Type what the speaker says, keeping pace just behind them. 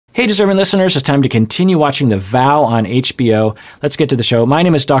Hey, deserving listeners, it's time to continue watching The Vow on HBO. Let's get to the show. My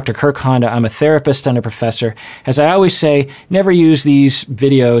name is Dr. Kirk Honda. I'm a therapist and a professor. As I always say, never use these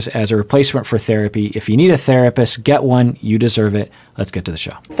videos as a replacement for therapy. If you need a therapist, get one. You deserve it. Let's get to the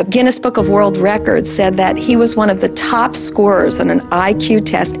show. The Guinness Book of World Records said that he was one of the top scorers on an IQ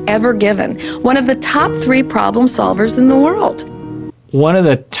test ever given, one of the top 3 problem solvers in the world. One of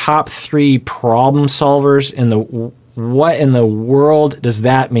the top 3 problem solvers in the... What in the world does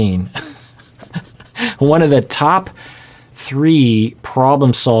that mean? One of the top 3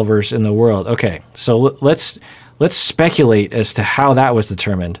 problem solvers in the world. Okay, so let's speculate as to how that was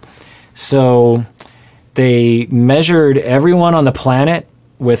determined. So they measured everyone on the planet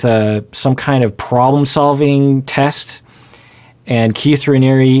with some kind of problem-solving test, and Keith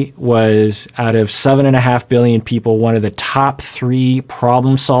Raniere was, out of 7.5 billion people, one of the top 3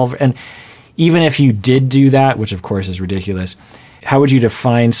 problem solvers. And even if you did do that, which of course is ridiculous, how would you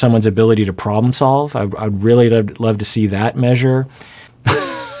define someone's ability to problem solve? I'd really love to see that measure.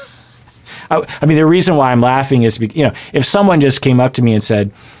 I mean, the reason why I'm laughing is, if someone just came up to me and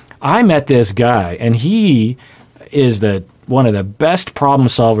said, I met this guy and he is one of the best problem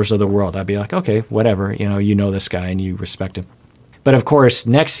solvers of the world, I'd be like, okay, whatever, you know this guy and you respect him. But of course,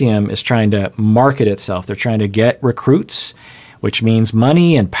 Nexium is trying to market itself. They're trying to get recruits, which means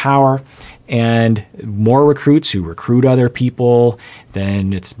money and power, and more recruits who recruit other people,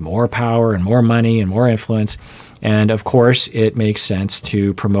 then it's more power and more money and more influence. And of course, it makes sense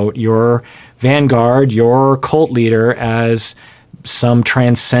to promote your vanguard, your cult leader, as some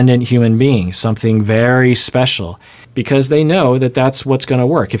transcendent human being, something very special, because they know that that's what's going to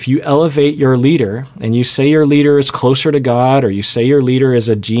work. If you elevate your leader and you say your leader is closer to God, or you say your leader is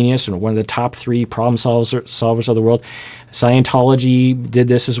a genius and one of the top 3 problem solvers of the world, Scientology did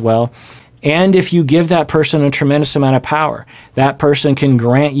this as well. And if you give that person a tremendous amount of power, that person can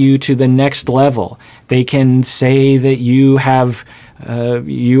grant you to the next level. They can say that you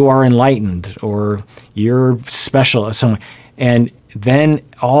are enlightened or you're special in some way. And then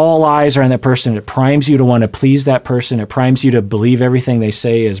all eyes are on that person. It primes you to want to please that person. It primes you to believe everything they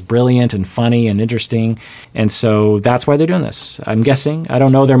say is brilliant and funny and interesting. And so that's why they're doing this, I'm guessing. I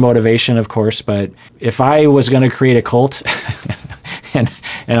don't know their motivation, of course, but if I was going to create a cult and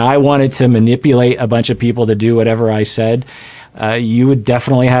I wanted to manipulate a bunch of people to do whatever I said, you would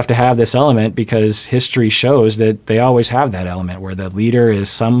definitely have to have this element, because history shows that they always have that element where the leader is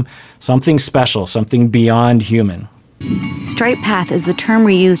something special, something beyond human. Stripe path is the term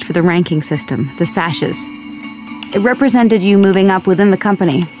we used for the ranking system, the sashes. It represented you moving up within the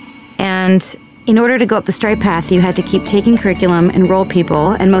company. And in order to go up the stripe path, you had to keep taking curriculum, enroll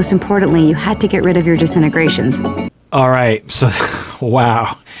people, and most importantly, you had to get rid of your disintegrations. All right, so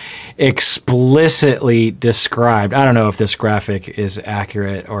wow. Explicitly described. I don't know if this graphic is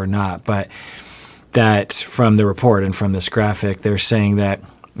accurate or not, but that from the report and from this graphic, they're saying that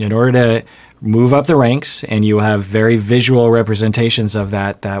in order to move up the ranks, and you have very visual representations of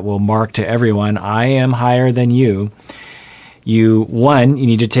that will mark to everyone, I am higher than you. You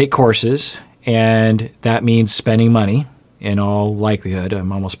need to take courses, and that means spending money in all likelihood.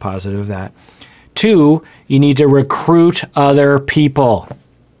 I'm almost positive of that. 2, you need to recruit other people.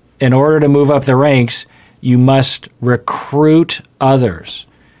 In order to move up the ranks, you must recruit others.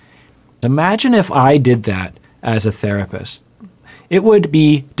 Imagine if I did that as a therapist. It would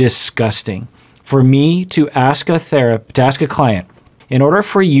be disgusting for me to ask a client, in order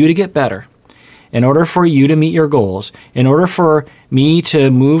for you to get better, in order for you to meet your goals, in order for me to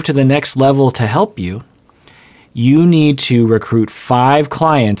move to the next level to help you, you need to recruit 5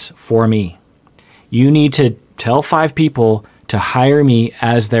 clients for me. You need to tell 5 people to hire me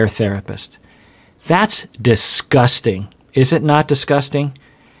as their therapist. That's disgusting. Is it not disgusting?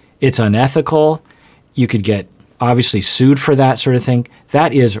 It's unethical. You could get obviously sued for that sort of thing.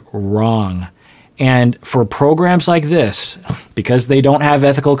 That is wrong. And for programs like this, because they don't have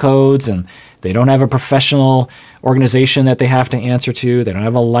ethical codes and they don't have a professional organization that they have to answer to, they don't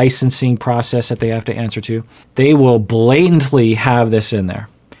have a licensing process that they have to answer to, they will blatantly have this in there.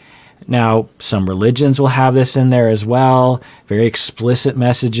 Now, some religions will have this in there as well, very explicit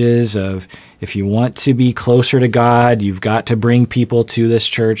messages of, if you want to be closer to God, you've got to bring people to this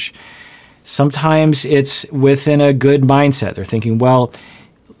church. Sometimes it's within a good mindset. They're thinking, well,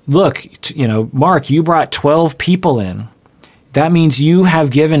 look, Mark, you brought 12 people in. That means you have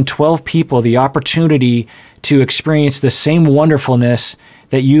given 12 people the opportunity to experience the same wonderfulness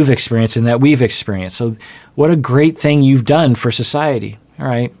that you've experienced and that we've experienced. So what a great thing you've done for society. All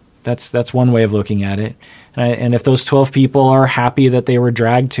right, that's one way of looking at it. And if those 12 people are happy that they were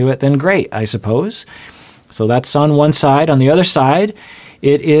dragged to it, then great, I suppose. So that's on one side. On the other side,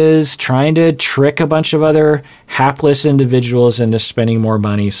 It is trying to trick a bunch of other hapless individuals into spending more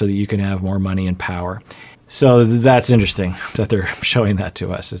money so that you can have more money and power. So that's interesting that they're showing that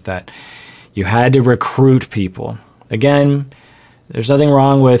to us, is that you had to recruit people. Again, there's nothing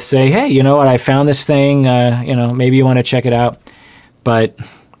wrong with say, hey, you know what, I found this thing, maybe you want to check it out. But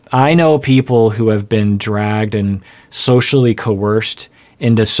I know people who have been dragged and socially coerced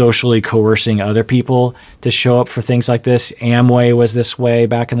into socially coercing other people to show up for things like this. Amway was this way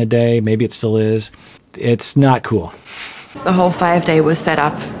back in the day. Maybe it still is. It's not cool. The whole 5-day was set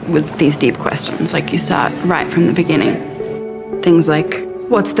up with these deep questions, like you start right from the beginning. Things like,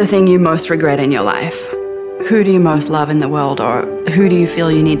 what's the thing you most regret in your life? Who do you most love in the world, or who do you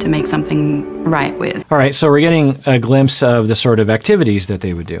feel you need to make something right with? All right, so we're getting a glimpse of the sort of activities that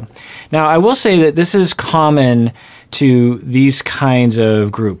they would do. Now, I will say that this is common to these kinds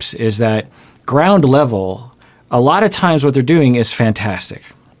of groups, is that ground level, a lot of times what they're doing is fantastic,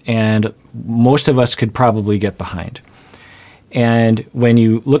 and most of us could probably get behind. And when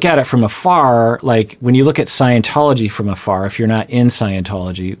you look at it from afar, like when you look at Scientology from afar, if you're not in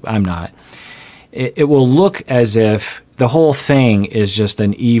Scientology, I'm not, it will look as if the whole thing is just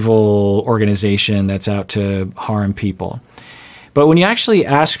an evil organization that's out to harm people. But when you actually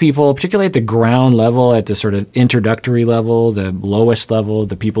ask people, particularly at the ground level, at the sort of introductory level, the lowest level,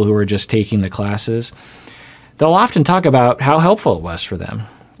 the people who are just taking the classes, they'll often talk about how helpful it was for them.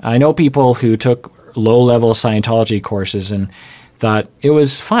 I know people who took low-level Scientology courses and thought it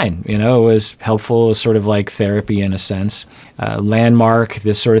was fine. It was helpful. It was sort of like therapy in a sense. Landmark,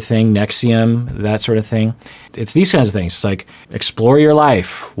 this sort of thing, Nexium, that sort of thing. It's these kinds of things. It's like, explore your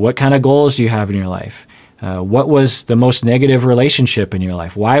life. What kind of goals do you have in your life? What was the most negative relationship in your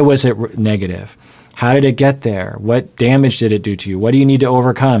life? Why was it negative? How did it get there? What damage did it do to you? What do you need to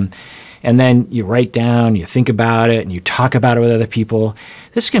overcome? And then you write down, you think about it, and you talk about it with other people.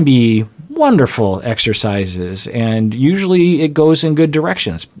 This can be wonderful exercises, and usually it goes in good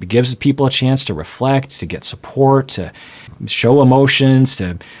directions. It gives people a chance to reflect, to get support, to show emotions,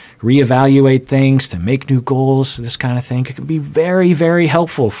 to reevaluate things, to make new goals, this kind of thing. It can be very, very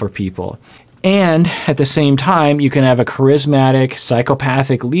helpful for people. And at the same time, you can have a charismatic,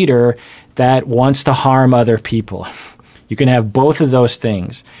 psychopathic leader that wants to harm other people. You can have both of those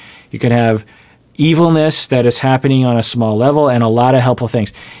things. You can have evilness that is happening on a small level and a lot of helpful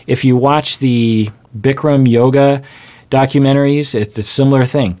things. If you watch the Bikram yoga documentaries, it's a similar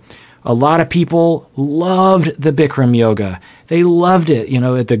thing. A lot of people loved the Bikram yoga. They loved it.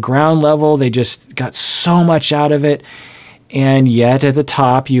 At the ground level, they just got so much out of it. And yet at the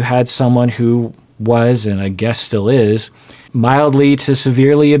top, you had someone who was, and I guess still is, mildly to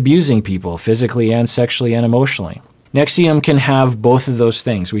severely abusing people, physically and sexually and emotionally. Nexium can have both of those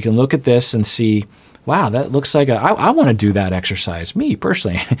things. We can look at this and see, wow, that looks like I want to do that exercise, me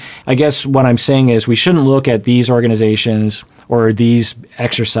personally. I guess what I'm saying is we shouldn't look at these organizations or these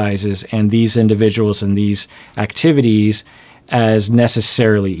exercises and these individuals and these activities as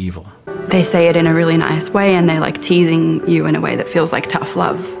necessarily evil. They say it in a really nice way, and they like teasing you in a way that feels like tough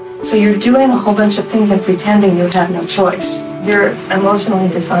love. So you're doing a whole bunch of things and pretending you have no choice. You're emotionally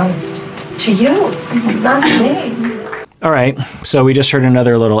dishonest. To you, not to me. All right, so we just heard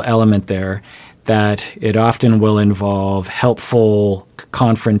another little element there, that it often will involve helpful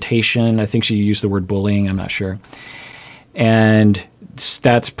confrontation. I think she used the word bullying, I'm not sure. And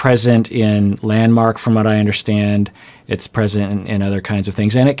that's present in Landmark, from what I understand. It's present in other kinds of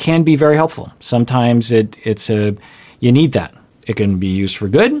things, and it can be very helpful. Sometimes you need that. It can be used for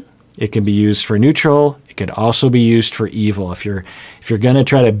good. It can be used for neutral. It could also be used for evil. If you're going to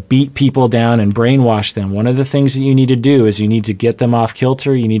try to beat people down and brainwash them, one of the things that you need to do is you need to get them off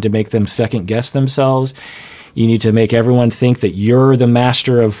kilter. You need to make them second guess themselves. You need to make everyone think that you're the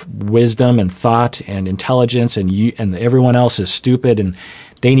master of wisdom and thought and intelligence, and everyone else is stupid, and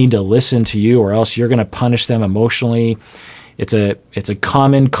they need to listen to you, or else you're going to punish them emotionally. It's a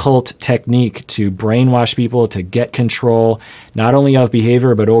common cult technique to brainwash people, to get control, not only of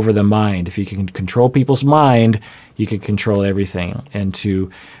behavior, but over the mind. If you can control people's mind, you can control everything. And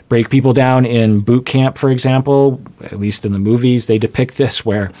to break people down in boot camp, for example, at least in the movies, they depict this,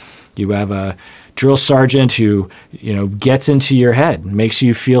 where you have a drill sergeant who, gets into your head, makes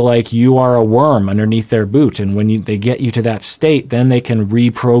you feel like you are a worm underneath their boot. And when they get you to that state, then they can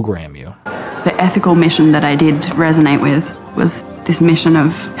reprogram you. The ethical mission that I did resonate with was this mission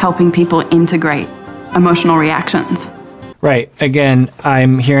of helping people integrate emotional reactions. Right. Again,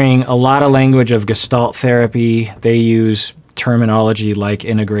 I'm hearing a lot of language of Gestalt therapy. They use terminology like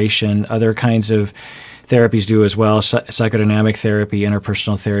integration. Other kinds of therapies do as well. Psychodynamic therapy,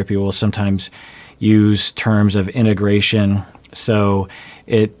 interpersonal therapy will sometimes use terms of integration. So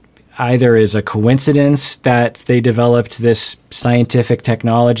it either is a coincidence that they developed this scientific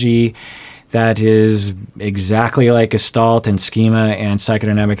technology that is exactly like Gestalt and schema and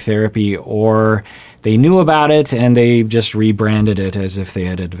psychodynamic therapy, or they knew about it and they just rebranded it as if they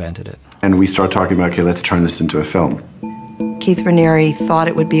had invented it. And we start talking about, okay, let's turn this into a film. Keith Raniere thought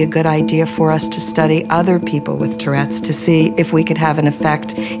it would be a good idea for us to study other people with Tourette's to see if we could have an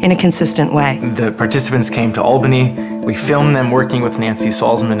effect in a consistent way. The participants came to Albany. We filmed them working with Nancy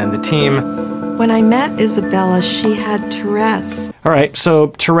Salzman and the team. When I met Isabella, she had Tourette's. All right, so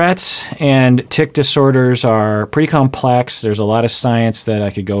Tourette's and tic disorders are pretty complex. There's a lot of science that I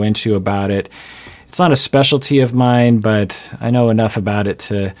could go into about it. It's not a specialty of mine, but I know enough about it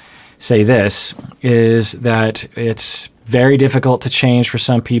to say this, is that it's very difficult to change for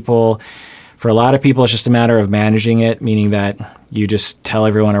some people. For a lot of people, it's just a matter of managing it, meaning that you just tell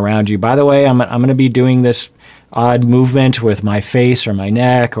everyone around you, by the way, I'm going to be doing this odd movement with my face or my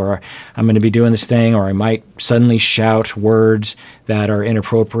neck, or I'm going to be doing this thing, or I might suddenly shout words that are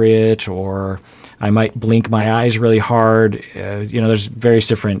inappropriate, or I might blink my eyes really hard. There's various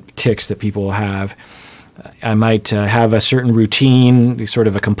different tics that people will have. I might have a certain routine, sort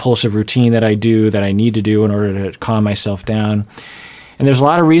of a compulsive routine that I do, that I need to do in order to calm myself down. And there's a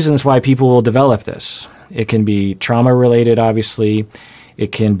lot of reasons why people will develop this. It can be trauma-related, obviously.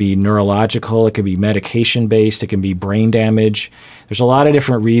 It can be neurological. It can be medication-based. It can be brain damage. There's a lot of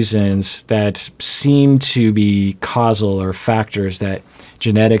different reasons that seem to be causal or factors that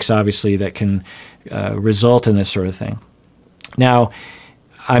genetics, obviously, that can result in this sort of thing. Now,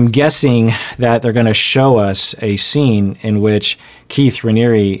 I'm guessing that they're going to show us a scene in which Keith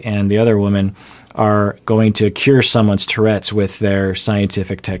Raniere and the other woman are going to cure someone's Tourette's with their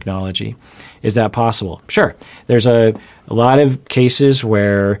scientific technology. Is that possible? Sure. There's a lot of cases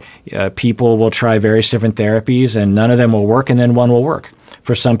where people will try various different therapies and none of them will work, and then one will work.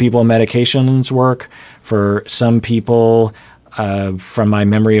 For some people, medications work. For some people, from my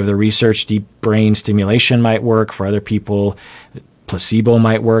memory of the research, deep brain stimulation might work. For other people, placebo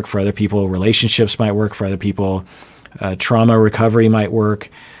might work. For other people, relationships might work. For other people, trauma recovery might work.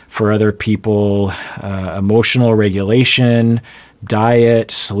 For other people, emotional regulation, diet,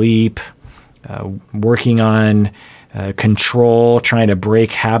 sleep, working on control, trying to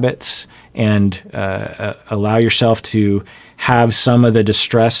break habits and allow yourself to have some of the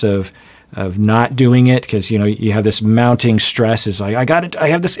distress of not doing it, because you have this mounting stress. Is like, I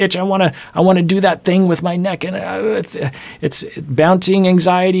have this itch. I want to do that thing with my neck, and it's mounting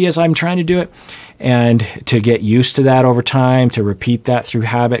anxiety as I'm trying to do it. And to get used to that over time, to repeat that through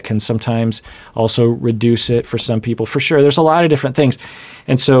habit, can sometimes also reduce it for some people. For sure, there's a lot of different things.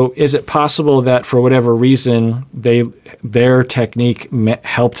 And so, is it possible that for whatever reason their technique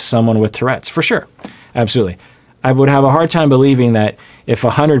helped someone with Tourette's? For sure, absolutely. I would have a hard time believing that if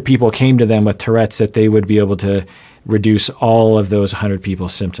 100 people came to them with Tourette's, that they would be able to reduce all of those 100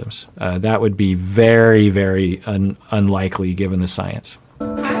 people's symptoms. That would be very, very unlikely given the science.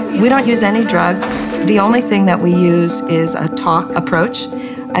 We don't use any drugs. The only thing that we use is a talk approach.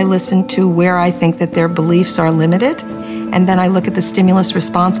 I listen to where I think that their beliefs are limited, and then I look at the stimulus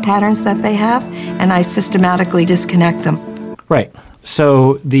response patterns that they have, and I systematically disconnect them. Right.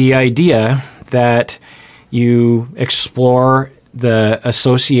 So the idea that you explore the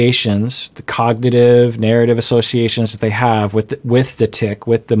associations, the cognitive, narrative associations that they have with the tic,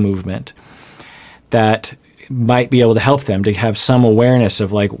 with the movement, that might be able to help them to have some awareness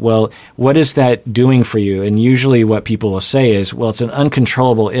of, like, well, what is that doing for you? And usually what people will say is, well, it's an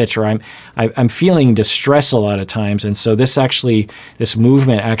uncontrollable itch, or I'm feeling distress a lot of times, and so this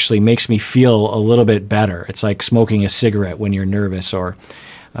movement actually makes me feel a little bit better. It's like smoking a cigarette when you're nervous. Or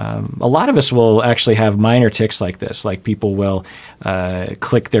a lot of us will actually have minor tics like this, like people will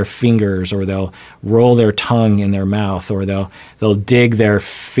click their fingers, or they'll roll their tongue in their mouth, or they'll dig their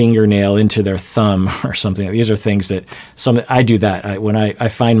fingernail into their thumb or something. These are things that I do that. When I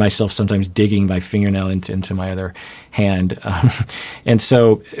find myself sometimes digging my fingernail into my other hand. And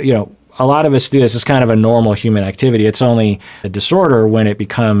so, a lot of us do this. It's kind of a normal human activity. It's only a disorder when it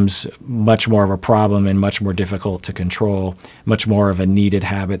becomes much more of a problem and much more difficult to control, much more of a needed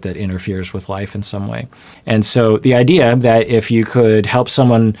habit that interferes with life in some way. And so the idea that if you could help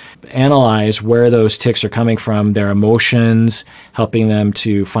someone analyze where those tics are coming from, their emotions, helping them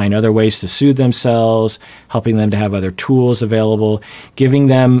to find other ways to soothe themselves, helping them to have other tools available, giving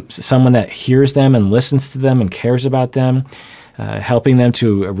them someone that hears them and listens to them and cares about them, helping them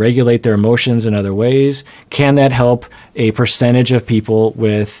to regulate their emotions in other ways. Can that help a percentage of people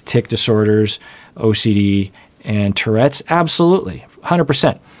with tic disorders, OCD, and Tourette's? Absolutely,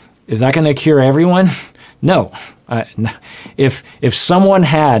 100%. Is that going to cure everyone? No, If someone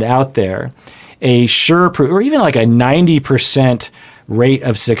had out there a sure proof, or even like a 90% rate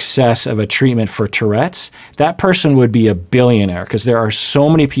of success of a treatment for Tourette's, that person would be a billionaire, because there are so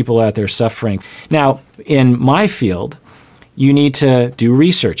many people out there suffering. Now, in my field, you need to do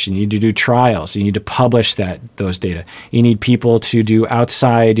research, you need to do trials, you need to publish those data. You need people to do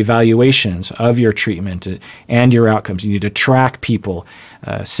outside evaluations of your treatment and your outcomes. You need to track people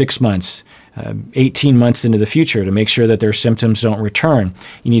 6 months, 18 months into the future to make sure that their symptoms don't return.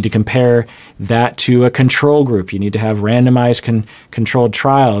 You need to compare that to a control group. You need to have randomized controlled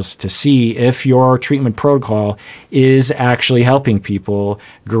trials to see if your treatment protocol is actually helping people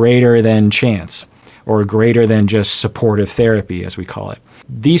greater than chance, or greater than just supportive therapy, as we call it.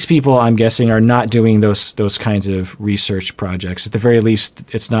 These people, I'm guessing, are not doing those kinds of research projects. At the very least,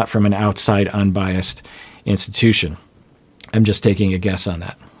 it's not from an outside, unbiased institution. I'm just taking a guess on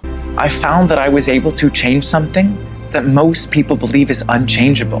that. I found that I was able to change something that most people believe is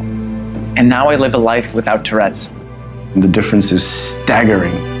unchangeable. And now I live a life without Tourette's. The difference is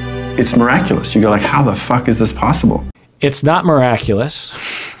staggering. It's miraculous. You go like, how the fuck is this possible? It's not miraculous.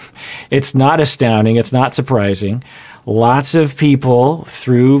 It's not astounding. It's not surprising. Lots of people,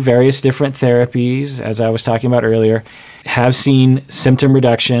 through various different therapies, as I was talking about earlier, have seen symptom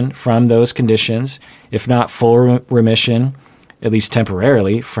reduction from those conditions, if not full remission, at least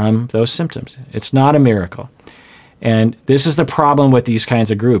temporarily, from those symptoms. It's not a miracle. And this is the problem with these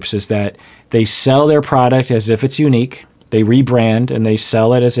kinds of groups, is that they sell their product as if it's unique. They rebrand and they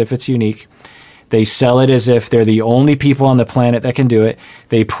sell it as if it's unique. They sell it as if they're the only people on the planet that can do it.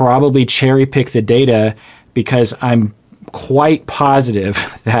 They probably cherry pick the data, because I'm quite positive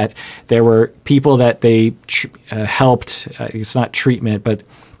that there were people that they helped, it's not treatment, but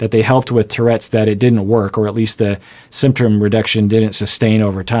that they helped with Tourette's, that it didn't work, or at least the symptom reduction didn't sustain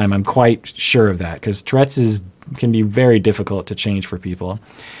over time. I'm quite sure of that, because Tourette's can be very difficult to change for people.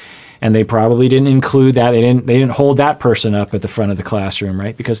 And they probably didn't include that. They didn't hold that person up at the front of the classroom,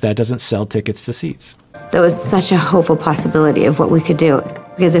 right? Because that doesn't sell tickets to seats. That was such a hopeful possibility of what we could do.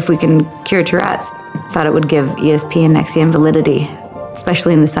 Because if we can cure Tourette's, I thought it would give ESP and Nexium validity,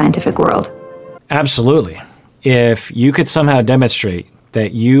 especially in the scientific world. Absolutely. If you could somehow demonstrate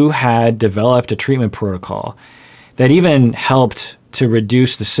that you had developed a treatment protocol that even helped to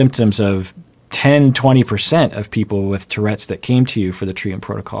reduce the symptoms of 10, 20% of people with Tourette's that came to you for the treatment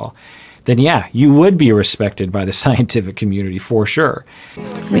protocol, then yeah, you would be respected by the scientific community for sure.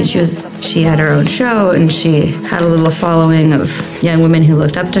 I mean, she had her own show, and she had a little following of young women who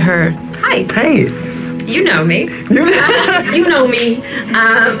looked up to her. Hi. Hey. You know me. You know me.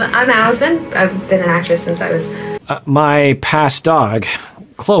 I'm Allison. I've been an actress since I was... My past dog,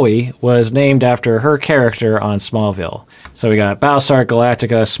 Chloe, was named after her character on Smallville. So we got Battlestar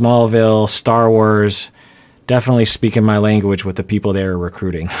Galactica, Smallville, Star Wars. Definitely speaking my language with the people they are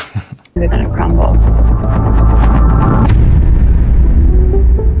recruiting. They're gonna crumble.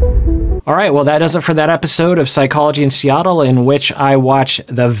 All right, well, that does it for that episode of Psychology in Seattle, in which I watch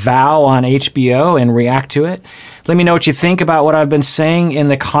The Vow on HBO and react to it. Let me know what you think about what I've been saying in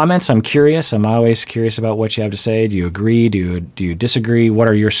the comments. I'm curious. I'm always curious about what you have to say. Do you agree? Do you disagree? What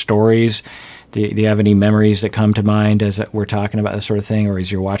are your stories? Do you have any memories that come to mind as we're talking about this sort of thing, or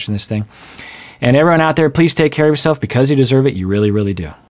as you're watching this thing? And everyone out there, please take care of yourself, because you deserve it. You really, really do.